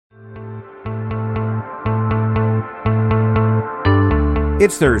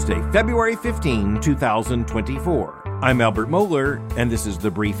It's Thursday, February 15, 2024. I'm Albert Mohler, and this is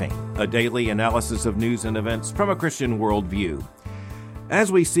The Briefing, a daily analysis of news and events from a Christian worldview.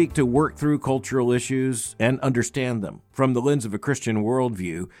 As we seek to work through cultural issues and understand them from the lens of a Christian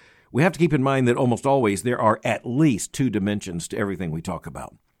worldview, we have to keep in mind that almost always there are at least two dimensions to everything we talk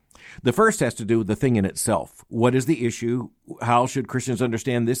about. The first has to do with the thing in itself. What is the issue? How should Christians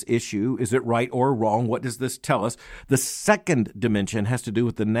understand this issue? Is it right or wrong? What does this tell us? The second dimension has to do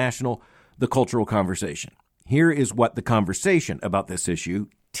with the cultural conversation. Here is what the conversation about this issue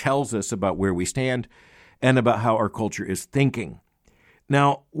tells us about where we stand and about how our culture is thinking.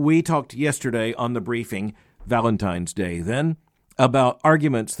 Now, we talked yesterday on The Briefing, Valentine's Day then, about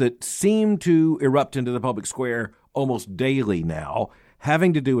arguments that seem to erupt into the public square almost daily now,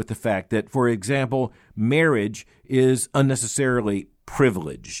 having to do with the fact that, for example, marriage is unnecessarily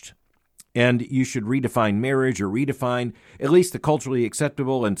privileged. And you should redefine marriage or redefine at least the culturally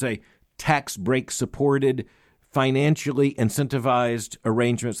acceptable and say tax break supported, financially incentivized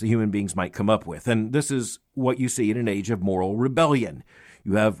arrangements that human beings might come up with. And this is what you see in an age of moral rebellion.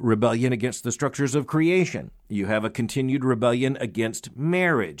 You have rebellion against the structures of creation. You have a continued rebellion against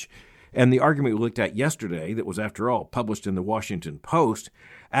marriage. And the argument we looked at yesterday, that was, after all, published in the Washington Post,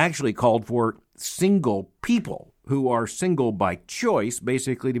 actually called for single people who are single by choice,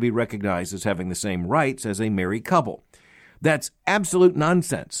 basically to be recognized as having the same rights as a married couple. That's absolute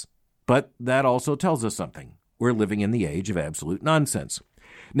nonsense. But that also tells us something. We're living in the age of absolute nonsense.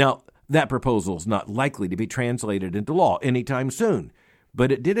 Now, that proposal is not likely to be translated into law anytime soon, but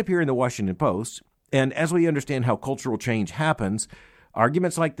it did appear in the Washington Post. And as we understand how cultural change happens,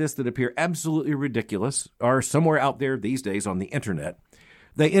 arguments like this that appear absolutely ridiculous are somewhere out there these days on the internet.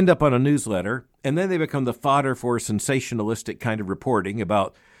 They end up on a newsletter, and then they become the fodder for sensationalistic kind of reporting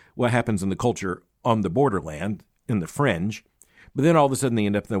about what happens in the culture on the borderland, in the fringe. But then all of a sudden they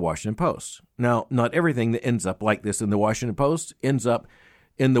end up in the Washington Post. Now, not everything that ends up like this in the Washington Post ends up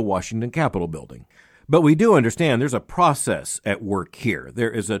in the Washington Capitol building. But we do understand there's a process at work here.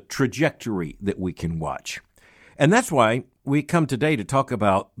 There is a trajectory that we can watch. And that's why we come today to talk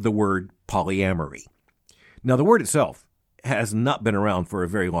about the word polyamory. Now, the word itself has not been around for a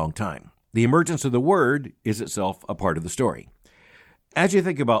very long time. The emergence of the word is itself a part of the story. As you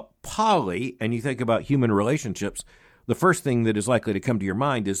think about poly and you think about human relationships, the first thing that is likely to come to your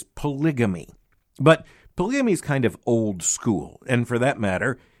mind is polygamy. But polygamy is kind of old school, and for that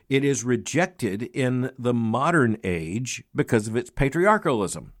matter, it is rejected in the modern age because of its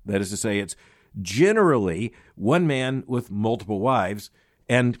patriarchalism. That is to say, it's generally one man with multiple wives,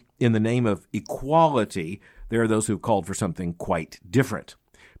 and in the name of equality, there are those who've called for something quite different.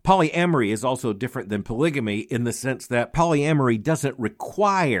 Polyamory is also different than polygamy in the sense that polyamory doesn't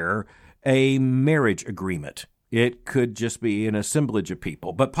require a marriage agreement. It could just be an assemblage of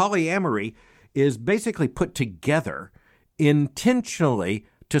people. But polyamory is basically put together intentionally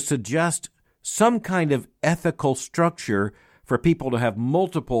to suggest some kind of ethical structure for people to have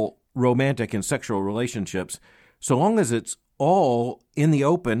multiple romantic and sexual relationships, so long as it's all in the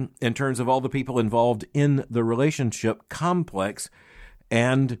open in terms of all the people involved in the relationship complex,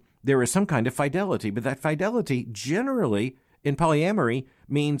 and there is some kind of fidelity. But that fidelity generally in polyamory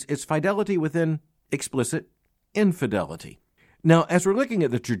means it's fidelity within explicit infidelity. Now, as we're looking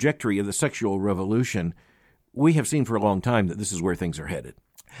at the trajectory of the sexual revolution, we have seen for a long time that this is where things are headed.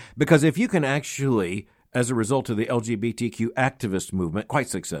 Because if you can actually, as a result of the LGBTQ activist movement, quite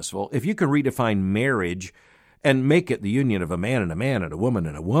successful, if you can redefine marriage and make it the union of a man and a woman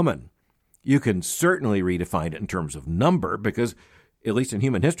and a woman, you can certainly redefine it in terms of number, because, at least in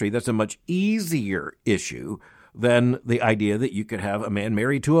human history, that's a much easier issue than the idea that you could have a man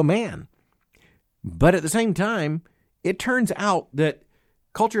married to a man. But at the same time, it turns out that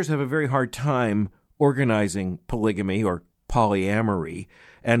cultures have a very hard time organizing polygamy or polyamory,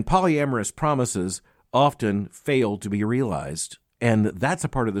 and polyamorous promises often fail to be realized. And that's a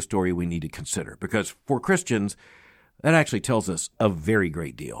part of the story we need to consider, because for Christians, that actually tells us a very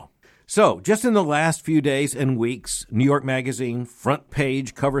great deal. So, just in the last few days and weeks, New York Magazine front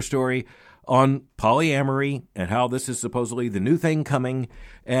page cover story on polyamory and how this is supposedly the new thing coming.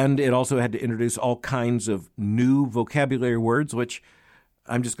 And it also had to introduce all kinds of new vocabulary words, which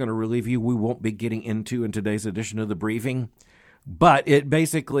I'm just going to relieve you we won't be getting into in today's edition of The Briefing. But it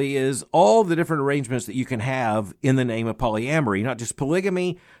basically is all the different arrangements that you can have in the name of polyamory, not just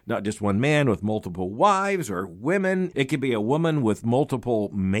polygamy, not just one man with multiple wives or women. It could be a woman with multiple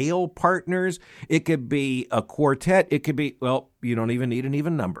male partners. It could be a quartet. It could be, well, you don't even need an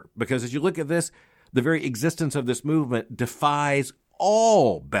even number, because as you look at this, the very existence of this movement defies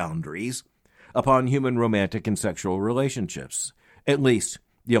all boundaries upon human romantic and sexual relationships. At least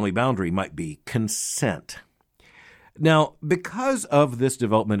the only boundary might be consent. Now, because of this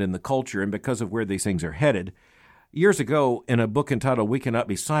development in the culture and because of where these things are headed, years ago in a book entitled We Cannot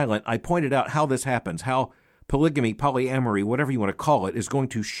Be Silent, I pointed out how this happens, how polygamy, polyamory, whatever you want to call it, is going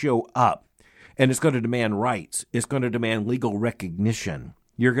to show up. And it's going to demand rights. It's going to demand legal recognition.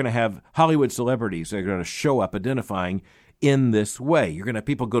 You're going to have Hollywood celebrities that are going to show up identifying in this way. You're going to have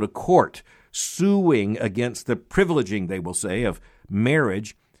people go to court suing against the privileging, they will say, of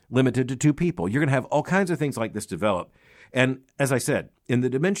marriage limited to two people. You're going to have all kinds of things like this develop. And as I said, in the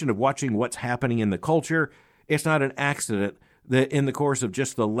dimension of watching what's happening in the culture, it's not an accident that in the course of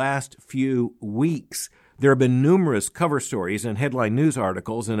just the last few weeks, there have been numerous cover stories and headline news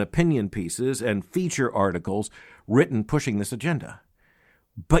articles and opinion pieces and feature articles written pushing this agenda.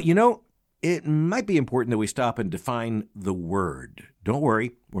 But it might be important that we stop and define the word. Don't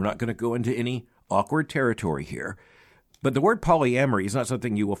worry, we're not going to go into any awkward territory here. But the word polyamory is not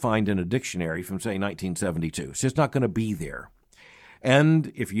something you will find in a dictionary from, say, 1972. It's just not going to be there.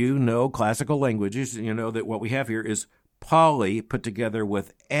 And if you know classical languages, you know that what we have here is poly put together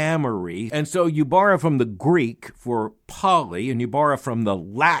with amory. And so you borrow from the Greek for poly, and you borrow from the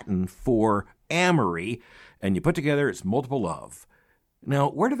Latin for amory, and you put together it's multiple love.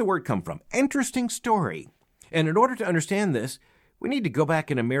 Now, where did the word come from? Interesting story. And in order to understand this, we need to go back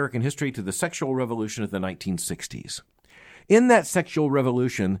in American history to the sexual revolution of the 1960s. In that sexual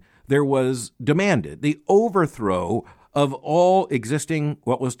revolution, there was demanded the overthrow of all existing,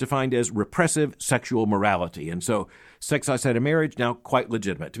 what was defined as repressive sexual morality. And so sex outside of marriage, now quite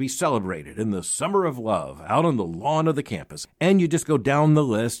legitimate, to be celebrated in the summer of love, out on the lawn of the campus. And you just go down the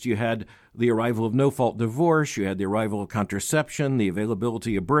list. You had the arrival of no-fault divorce. You had the arrival of contraception, the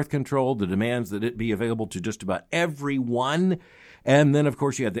availability of birth control, the demands that it be available to just about everyone. And then, of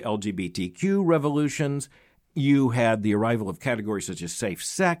course, you had the LGBTQ revolutions. You had the arrival of categories such as safe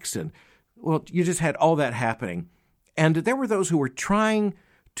sex. And, well, you just had all that happening. And there were those who were trying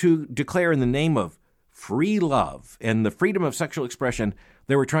to declare in the name of free love and the freedom of sexual expression,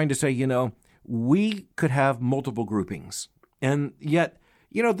 they were trying to say, we could have multiple groupings. And yet,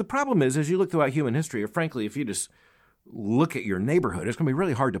 the problem is, as you look throughout human history, or frankly, if you just look at your neighborhood, it's going to be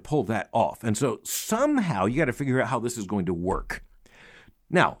really hard to pull that off. And so somehow you got to figure out how this is going to work.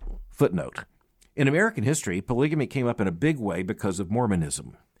 Now, footnote. In American history, polygamy came up in a big way because of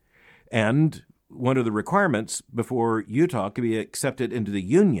Mormonism. And one of the requirements before Utah could be accepted into the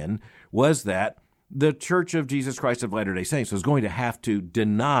Union was that the Church of Jesus Christ of Latter-day Saints was going to have to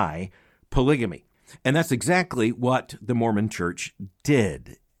deny polygamy. And that's exactly what the Mormon Church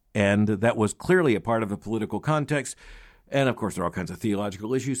did. And that was clearly a part of a political context. And, of course, there are all kinds of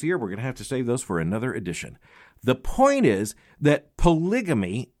theological issues here. We're going to have to save those for another edition. The point is that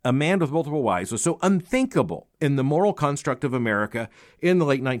polygamy, a man with multiple wives, was so unthinkable in the moral construct of America in the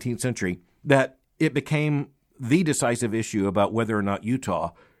late 19th century that it became the decisive issue about whether or not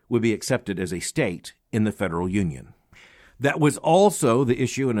Utah would be accepted as a state in the federal union. That was also the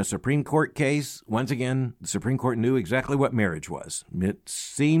issue in a Supreme Court case. Once again, the Supreme Court knew exactly what marriage was. It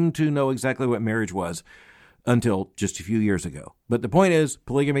seemed to know exactly what marriage was until just a few years ago. But the point is,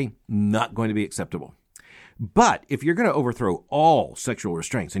 polygamy, not going to be acceptable. But if you're going to overthrow all sexual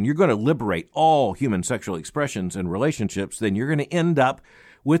restraints and you're going to liberate all human sexual expressions and relationships, then you're going to end up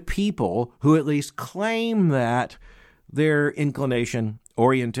with people who at least claim that their inclination,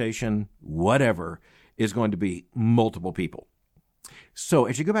 orientation, whatever, is going to be multiple people. So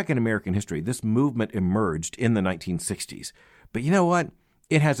as you go back in American history, this movement emerged in the 1960s. But you know what?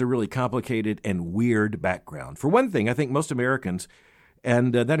 It has a really complicated and weird background. For one thing, I think most Americans,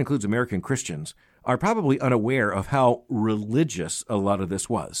 and that includes American Christians, are probably unaware of how religious a lot of this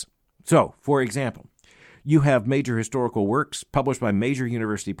was. So, for example, you have major historical works published by major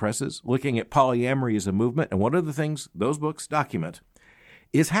university presses looking at polyamory as a movement, and one of the things those books document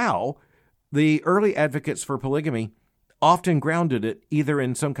is how the early advocates for polygamy often grounded it either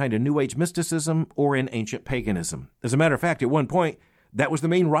in some kind of New Age mysticism or in ancient paganism. As a matter of fact, at one point, that was the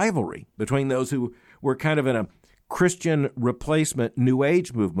main rivalry between those who were kind of in a Christian replacement New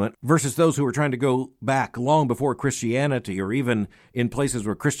Age movement versus those who were trying to go back long before Christianity, or even in places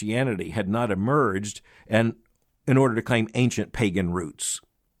where Christianity had not emerged, and in order to claim ancient pagan roots.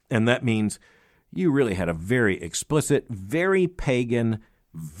 And that means you really had a very explicit, very pagan,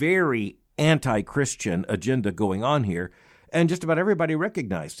 very anti-Christian agenda going on here, and just about everybody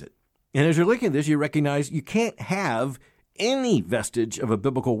recognized it. And as you're looking at this, you recognize you can't have any vestige of a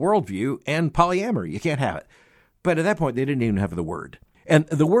biblical worldview and polyamory. You can't have it. But at that point, they didn't even have the word. And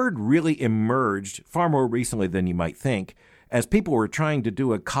the word really emerged far more recently than you might think, as people were trying to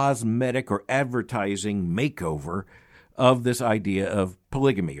do a cosmetic or advertising makeover of this idea of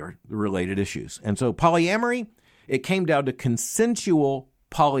polygamy or the related issues. And so polyamory, it came down to consensual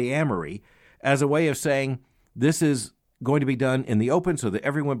polyamory as a way of saying this is going to be done in the open so that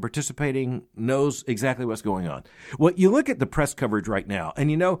everyone participating knows exactly what's going on. Well, you look at the press coverage right now, and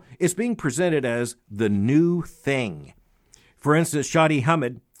it's being presented as the new thing. For instance, Shadi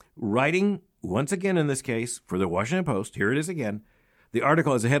Hamid, writing, once again in this case, for the Washington Post, here it is again, the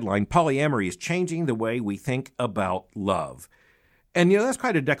article has a headline, "Polyamory is changing the way we think about love." And, that's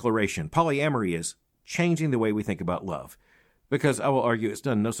quite a declaration. Polyamory is changing the way we think about love, because I will argue it's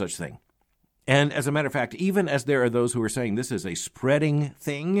done no such thing. And as a matter of fact, even as there are those who are saying this is a spreading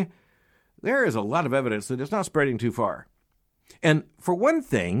thing, there is a lot of evidence that it's not spreading too far. And for one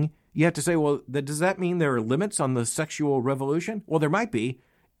thing, you have to say, well, does that mean there are limits on the sexual revolution? Well, there might be.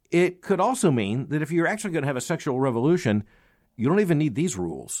 It could also mean that if you're actually going to have a sexual revolution, you don't even need these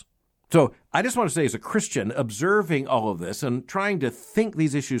rules. So I just want to say, as a Christian, observing all of this and trying to think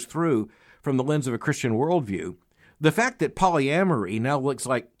these issues through from the lens of a Christian worldview, the fact that polyamory now looks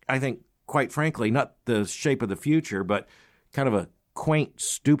like, I think, quite frankly, not the shape of the future, but kind of a quaint,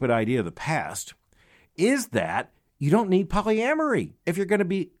 stupid idea of the past, is that you don't need polyamory. If you're going to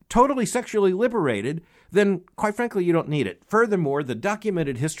be totally sexually liberated, then quite frankly, you don't need it. Furthermore, the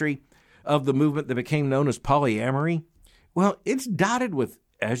documented history of the movement that became known as polyamory, well, it's dotted with,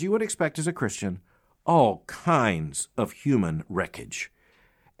 as you would expect as a Christian, all kinds of human wreckage.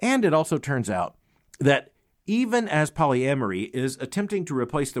 And it also turns out that even as polyamory is attempting to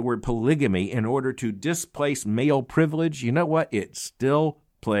replace the word polygamy in order to displace male privilege, you know what? It still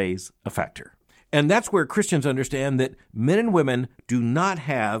plays a factor. And that's where Christians understand that men and women do not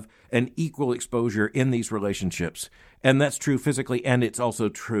have an equal exposure in these relationships. And that's true physically, and it's also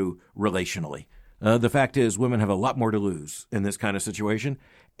true relationally. The fact is, women have a lot more to lose in this kind of situation,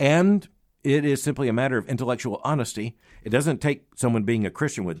 and it is simply a matter of intellectual honesty. It doesn't take someone being a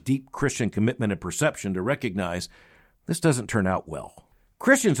Christian with deep Christian commitment and perception to recognize this doesn't turn out well.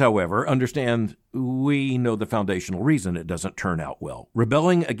 Christians, however, understand we know the foundational reason it doesn't turn out well.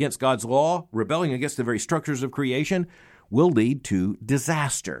 Rebelling against God's law, rebelling against the very structures of creation, will lead to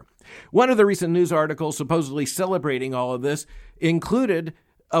disaster. One of the recent news articles supposedly celebrating all of this included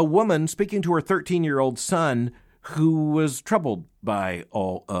a woman speaking to her 13-year-old son who was troubled by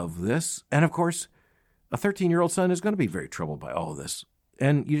all of this. And of course, a 13-year-old son is going to be very troubled by all of this.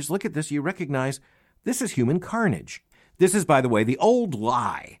 And you just look at this, you recognize this is human carnage. This is, by the way, the old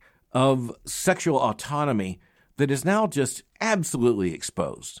lie of sexual autonomy that is now just absolutely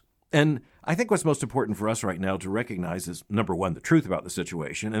exposed. And I think what's most important for us right now to recognize is, number one, the truth about the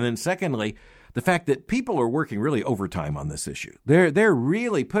situation. And then secondly, the fact that people are working really overtime on this issue. They're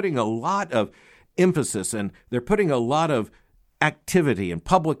really putting a lot of emphasis and they're putting a lot of activity and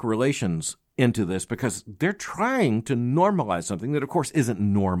public relations into this because they're trying to normalize something that, of course, isn't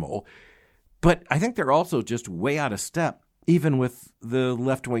normal. But I think they're also just way out of step, even with the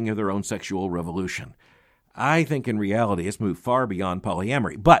left wing of their own sexual revolution. I think in reality it's moved far beyond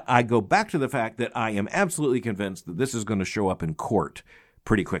polyamory. But I go back to the fact that I am absolutely convinced that this is going to show up in court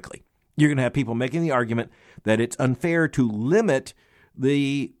pretty quickly. You're going to have people making the argument that it's unfair to limit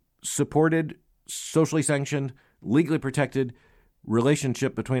the supported, socially sanctioned, legally protected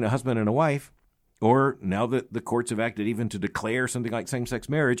relationship between a husband and a wife, or now that the courts have acted even to declare something like same-sex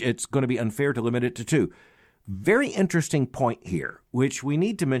marriage, it's going to be unfair to limit it to two. Very interesting point here, which we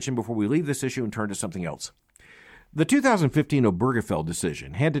need to mention before we leave this issue and turn to something else. The 2015 Obergefell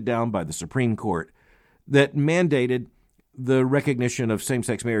decision, handed down by the Supreme Court, that mandated the recognition of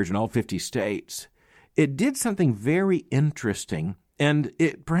same-sex marriage in all 50 states, it did something very interesting, and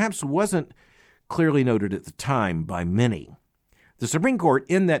it perhaps wasn't clearly noted at the time by many. The Supreme Court,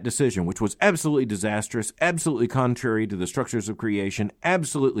 in that decision, which was absolutely disastrous, absolutely contrary to the structures of creation,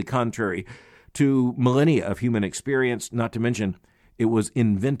 absolutely contrary to millennia of human experience, not to mention it was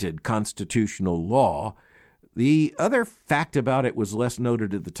invented constitutional law. The other fact about it was less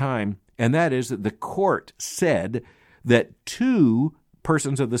noted at the time, and that is that the court said that two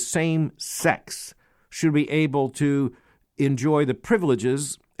persons of the same sex should be able to enjoy the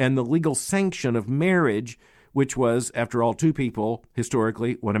privileges and the legal sanction of marriage, which was, after all, two people,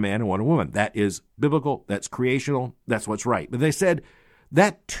 historically, one a man and one a woman. That is biblical, that's creational, that's what's right. But they said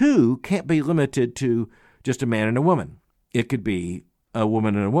that too can't be limited to just a man and a woman. It could be a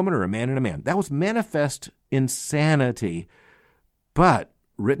woman and a woman or a man and a man. That was manifest insanity. But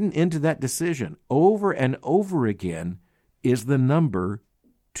written into that decision over and over again is the number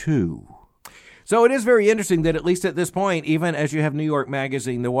 2. So it is very interesting that at least at this point, even as you have New York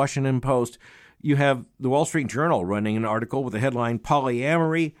Magazine, the Washington Post, you have the Wall Street Journal running an article with the headline,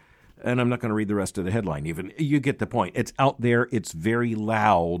 Polyamory And I'm not going to read the rest of the headline even. You get the point. It's out there. It's very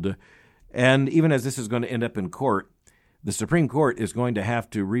loud. And even as this is going to end up in court, the Supreme Court is going to have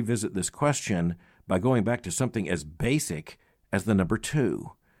to revisit this question by going back to something as basic as the number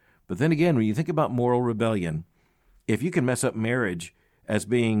 2. But then again, when you think about moral rebellion, if you can mess up marriage as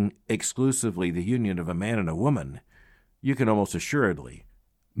being exclusively the union of a man and a woman, you can almost assuredly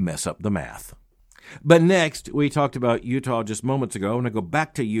mess up the math. But next, we talked about Utah just moments ago. I want to go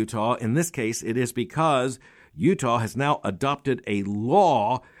back to Utah. In this case, it is because Utah has now adopted a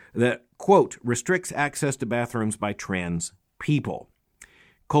law that, quote, restricts access to bathrooms by trans people.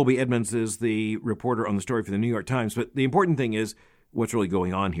 Colby Edmonds is the reporter on the story for the New York Times. But the important thing is what's really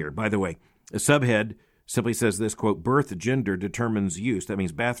going on here. By the way, a subhead simply says this, quote, birth gender determines use. That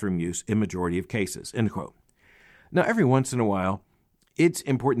means bathroom use in majority of cases, end quote. Now, every once in a while, it's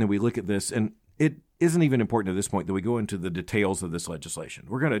important that we look at this, and it isn't even important at this point that we go into the details of this legislation.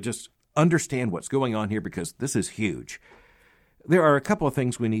 We're going to just understand what's going on here because this is huge. There are a couple of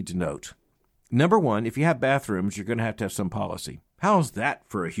things we need to note. Number one, if you have bathrooms, you're going to have some policy. How's that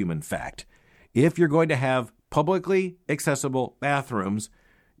for a human fact? If you're going to have publicly accessible bathrooms,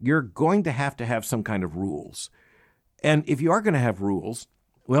 you're going to have some kind of rules. And if you are going to have rules,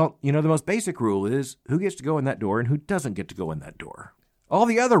 well, the most basic rule is who gets to go in that door and who doesn't get to go in that door. All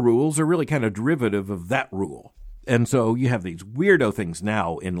the other rules are really kind of derivative of that rule. And so you have these weirdo things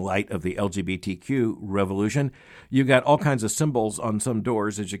now in light of the LGBTQ revolution. You've got all kinds of symbols on some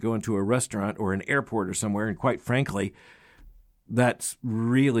doors as you go into a restaurant or an airport or somewhere. And quite frankly, that's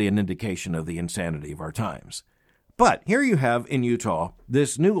really an indication of the insanity of our times. But here you have in Utah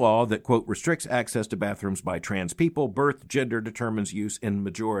this new law that, quote, restricts access to bathrooms by trans people. Birth gender determines use in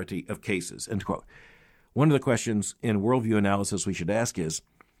majority of cases, end quote. One of the questions in worldview analysis we should ask is,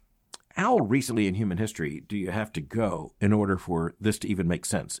 how recently in human history do you have to go in order for this to even make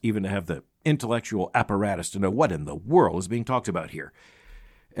sense, even to have the intellectual apparatus to know what in the world is being talked about here?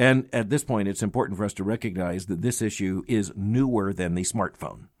 And at this point, it's important for us to recognize that this issue is newer than the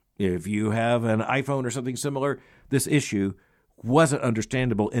smartphone. If you have an iPhone or something similar, this issue wasn't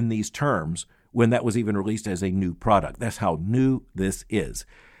understandable in these terms when that was even released as a new product. That's how new this is.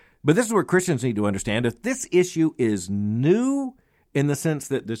 But this is where Christians need to understand. If this issue is new, in the sense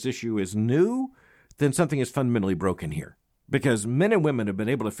that this issue is new, then something is fundamentally broken here. Because men and women have been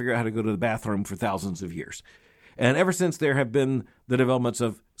able to figure out how to go to the bathroom for thousands of years. And ever since there have been the developments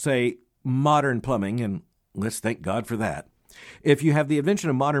of, say, modern plumbing, and let's thank God for that. If you have the invention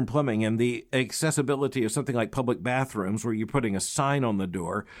of modern plumbing and the accessibility of something like public bathrooms where you're putting a sign on the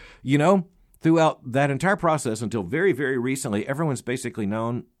door, throughout that entire process until very, very recently, everyone's basically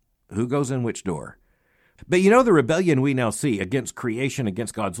known who goes in which door. But the rebellion we now see against creation,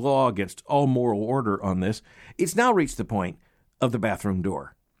 against God's law, against all moral order on this, it's now reached the point of the bathroom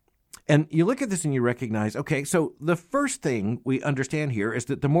door. And you look at this and you recognize, okay, so the first thing we understand here is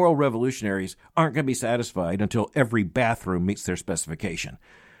that the moral revolutionaries aren't going to be satisfied until every bathroom meets their specification,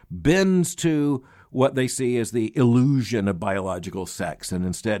 bends to what they see as the illusion of biological sex, and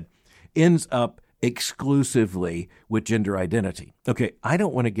instead ends up exclusively with gender identity. Okay, I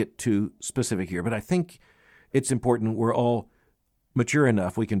don't want to get too specific here, but I think it's important we're all mature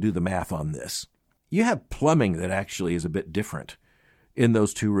enough we can do the math on this. You have plumbing that actually is a bit different in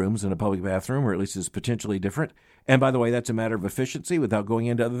those two rooms in a public bathroom, or at least is potentially different. And by the way, that's a matter of efficiency without going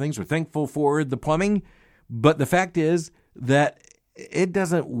into other things. We're thankful for the plumbing, but the fact is that it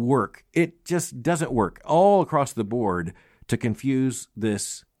doesn't work. It just doesn't work all across the board to confuse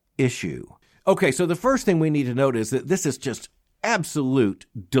this issue. Okay, so the first thing we need to note is that this is just absolute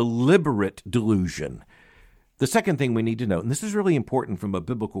deliberate delusion. The second thing we need to note, and this is really important from a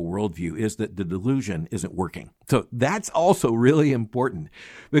biblical worldview, is that the delusion isn't working. So that's also really important,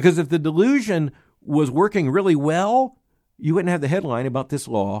 because if the delusion was working really well, you wouldn't have the headline about this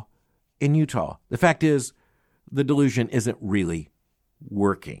law in Utah. The fact is, the delusion isn't really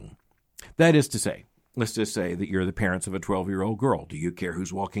working. That is to say, let's just say that you're the parents of a 12-year-old girl. Do you care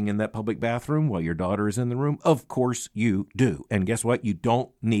who's walking in that public bathroom while your daughter is in the room? Of course you do. And guess what? You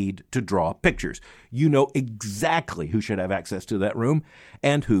don't need to draw pictures. You know exactly who should have access to that room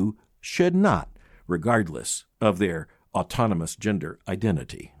and who should not, regardless of their autonomous gender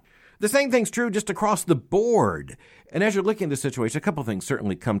identity. The same thing's true just across the board. And as you're looking at the situation, a couple things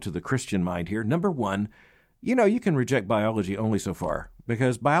certainly come to the Christian mind here. Number one, you can reject biology only so far,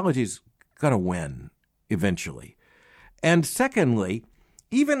 because biology's going to win eventually. And secondly,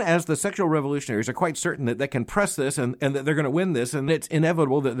 even as the sexual revolutionaries are quite certain that they can press this and that they're going to win this, and it's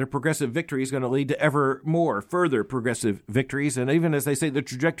inevitable that their progressive victory is going to lead to ever more further progressive victories, and even as they say the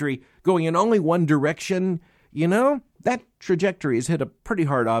trajectory going in only one direction that trajectory has hit a pretty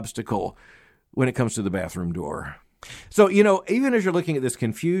hard obstacle when it comes to the bathroom door. So, even as you're looking at this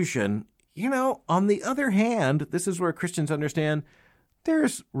confusion, on the other hand, this is where Christians understand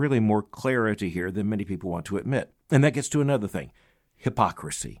there's really more clarity here than many people want to admit. And that gets to another thing,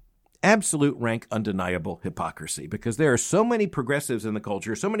 hypocrisy. Absolute, rank, undeniable hypocrisy, because there are so many progressives in the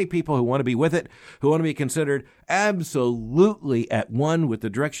culture, so many people who want to be with it, who want to be considered absolutely at one with the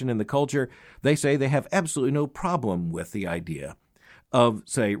direction in the culture. They say they have absolutely no problem with the idea of,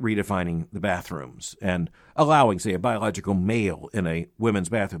 say, redefining the bathrooms and allowing, say, a biological male in a women's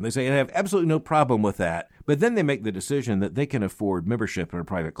bathroom. They say they have absolutely no problem with that, but then they make the decision that they can afford membership in a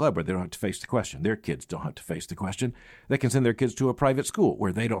private club where they don't have to face the question. Their kids don't have to face the question. They can send their kids to a private school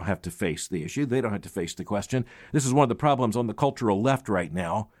where they don't have to face the issue. They don't have to face the question. This is one of the problems on the cultural left right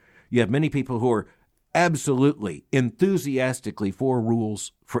now. You have many people who are absolutely, enthusiastically for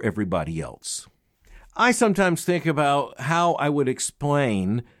rules for everybody else. I sometimes think about how I would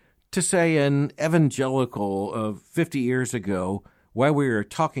explain to, say, an evangelical of 50 years ago why we are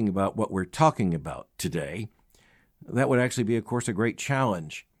talking about what we're talking about today. That would actually be, of course, a great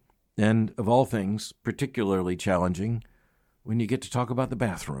challenge. And of all things, particularly challenging when you get to talk about the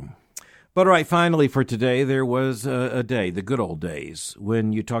bathroom. But all right, finally for today, there was a day, the good old days,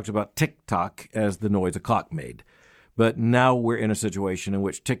 when you talked about tick-tock as the noise a clock made. But now we're in a situation in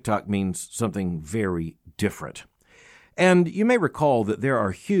which TikTok means something very different. And you may recall that there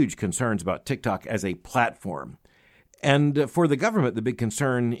are huge concerns about TikTok as a platform. And for the government, the big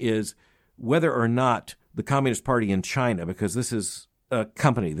concern is whether or not the Communist Party in China, because this is a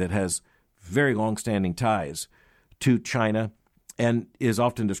company that has very long-standing ties to China and is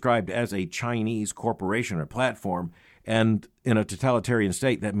often described as a Chinese corporation or platform. And in a totalitarian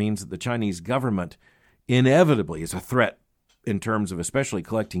state, that means that the Chinese government inevitably is a threat in terms of especially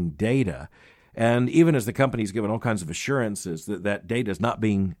collecting data. And even as the company's given all kinds of assurances that that data is not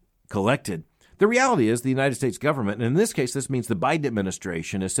being collected, the reality is the United States government, and in this case this means the Biden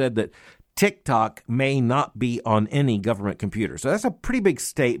administration, has said that TikTok may not be on any government computer. So that's a pretty big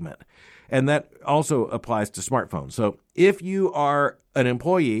statement. And that also applies to smartphones. So if you are an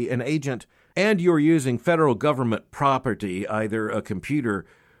employee, an agent, and you're using federal government property, either a computer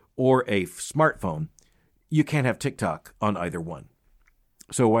or a smartphone, you can't have TikTok on either one.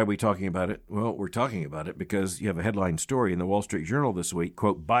 So why are we talking about it? Well, we're talking about it because you have a headline story in the Wall Street Journal this week,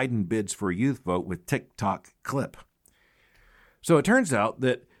 quote, Biden bids for youth vote with TikTok clip. So it turns out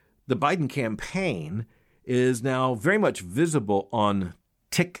that the Biden campaign is now very much visible on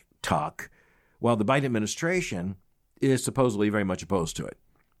TikTok, while the Biden administration is supposedly very much opposed to it.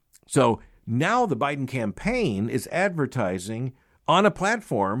 So now the Biden campaign is advertising on a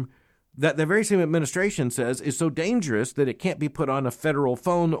platform that the very same administration says is so dangerous that it can't be put on a federal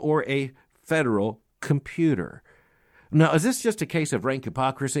phone or a federal computer. Now, is this just a case of rank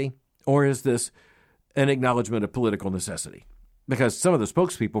hypocrisy, or is this an acknowledgement of political necessity? Because some of the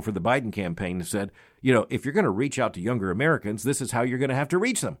spokespeople for the Biden campaign have said, if you're going to reach out to younger Americans, this is how you're going to have to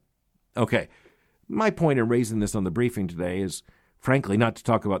reach them. Okay, my point in raising this on the briefing today is, frankly, not to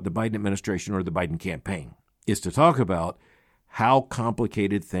talk about the Biden administration or the Biden campaign, is to talk about how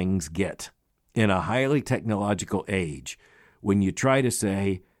complicated things get in a highly technological age when you try to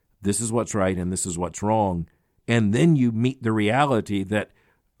say, this is what's right and this is what's wrong, and then you meet the reality that,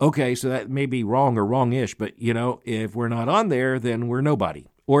 okay, so that may be wrong or wrong-ish, but, if we're not on there, then we're nobody.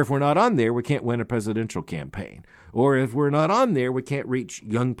 Or if we're not on there, we can't win a presidential campaign. Or if we're not on there, we can't reach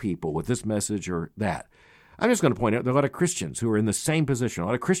young people with this message or that. I'm just going to point out there are a lot of Christians who are in the same position, a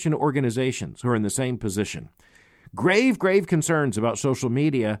lot of Christian organizations who are in the same position. Grave concerns about social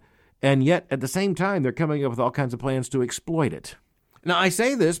media, and yet at the same time, they're coming up with all kinds of plans to exploit it. Now, I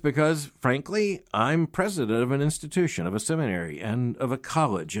say this because, frankly, I'm president of an institution, of a seminary, and of a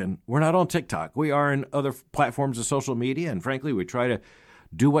college, and we're not on TikTok. We are in other platforms of social media, and frankly, we try to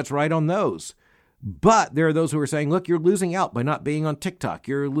do what's right on those. But there are those who are saying, look, you're losing out by not being on TikTok.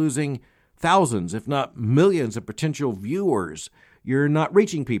 You're losing thousands, if not millions of potential viewers. You're not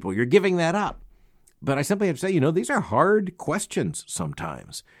reaching people. You're giving that up. But I simply have to say, these are hard questions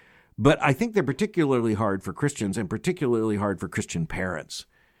sometimes. But I think they're particularly hard for Christians and particularly hard for Christian parents.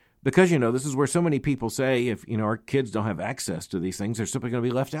 Because, this is where so many people say if, our kids don't have access to these things, they're simply going to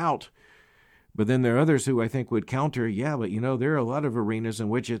be left out. But then there are others who I think would counter, but there are a lot of arenas in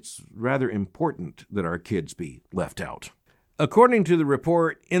which it's rather important that our kids be left out. According to the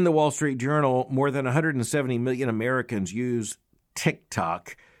report in the Wall Street Journal, more than 170 million Americans use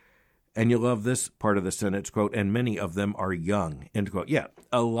TikTok. And you'll love this part of the sentence, quote, and many of them are young, end quote. Yeah,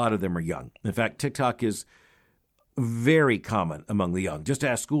 a lot of them are young. In fact, TikTok is very common among the young. Just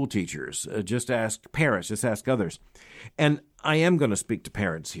ask school teachers, just ask parents, just ask others. And I am going to speak to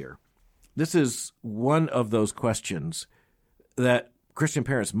parents here. This is one of those questions that Christian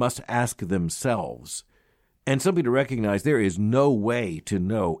parents must ask themselves, and simply to recognize there is no way to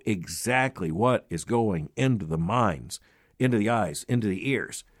know exactly what is going into the minds, into the eyes, into the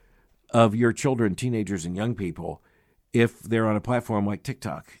ears of your children, teenagers, and young people if they're on a platform like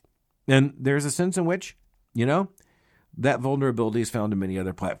TikTok. And there's a sense in which, that vulnerability is found in many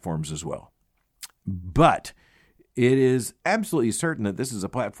other platforms as well. But it is absolutely certain that this is a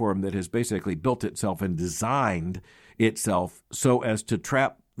platform that has basically built itself and designed itself so as to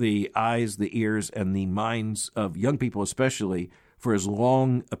trap the eyes, the ears, and the minds of young people especially for as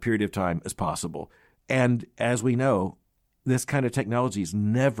long a period of time as possible. And as we know, this kind of technology is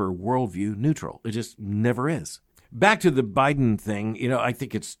never worldview neutral. It just never is. Back to the Biden thing, I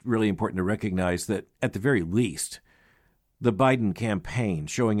think it's really important to recognize that at the very least, the Biden campaign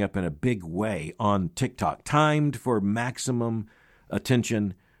showing up in a big way on TikTok, timed for maximum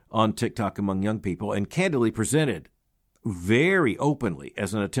attention on TikTok among young people, and candidly presented very openly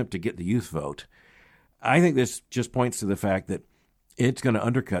as an attempt to get the youth vote. I think this just points to the fact that it's going to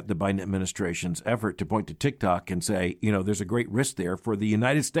undercut the Biden administration's effort to point to TikTok and say, there's a great risk there for the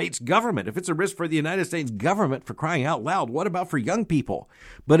United States government. If it's a risk for the United States government, for crying out loud, what about for young people?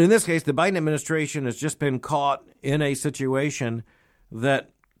 But in this case, the Biden administration has just been caught in a situation that,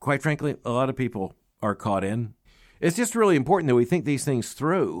 quite frankly, a lot of people are caught in. It's just really important that we think these things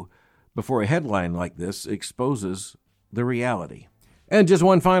through before a headline like this exposes the reality. And just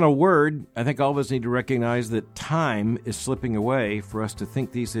one final word, I think all of us need to recognize that time is slipping away for us to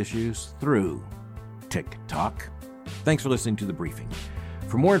think these issues through. TikTok. Thanks for listening to The Briefing.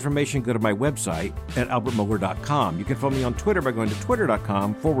 For more information, go to my website at albertmohler.com. You can follow me on Twitter by going to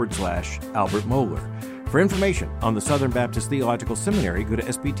twitter.com/Albert Mohler. For information on the Southern Baptist Theological Seminary, go to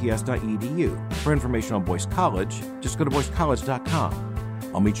sbts.edu. For information on Boyce College, just go to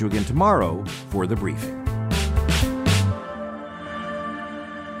boycecollege.com. I'll meet you again tomorrow for The Briefing.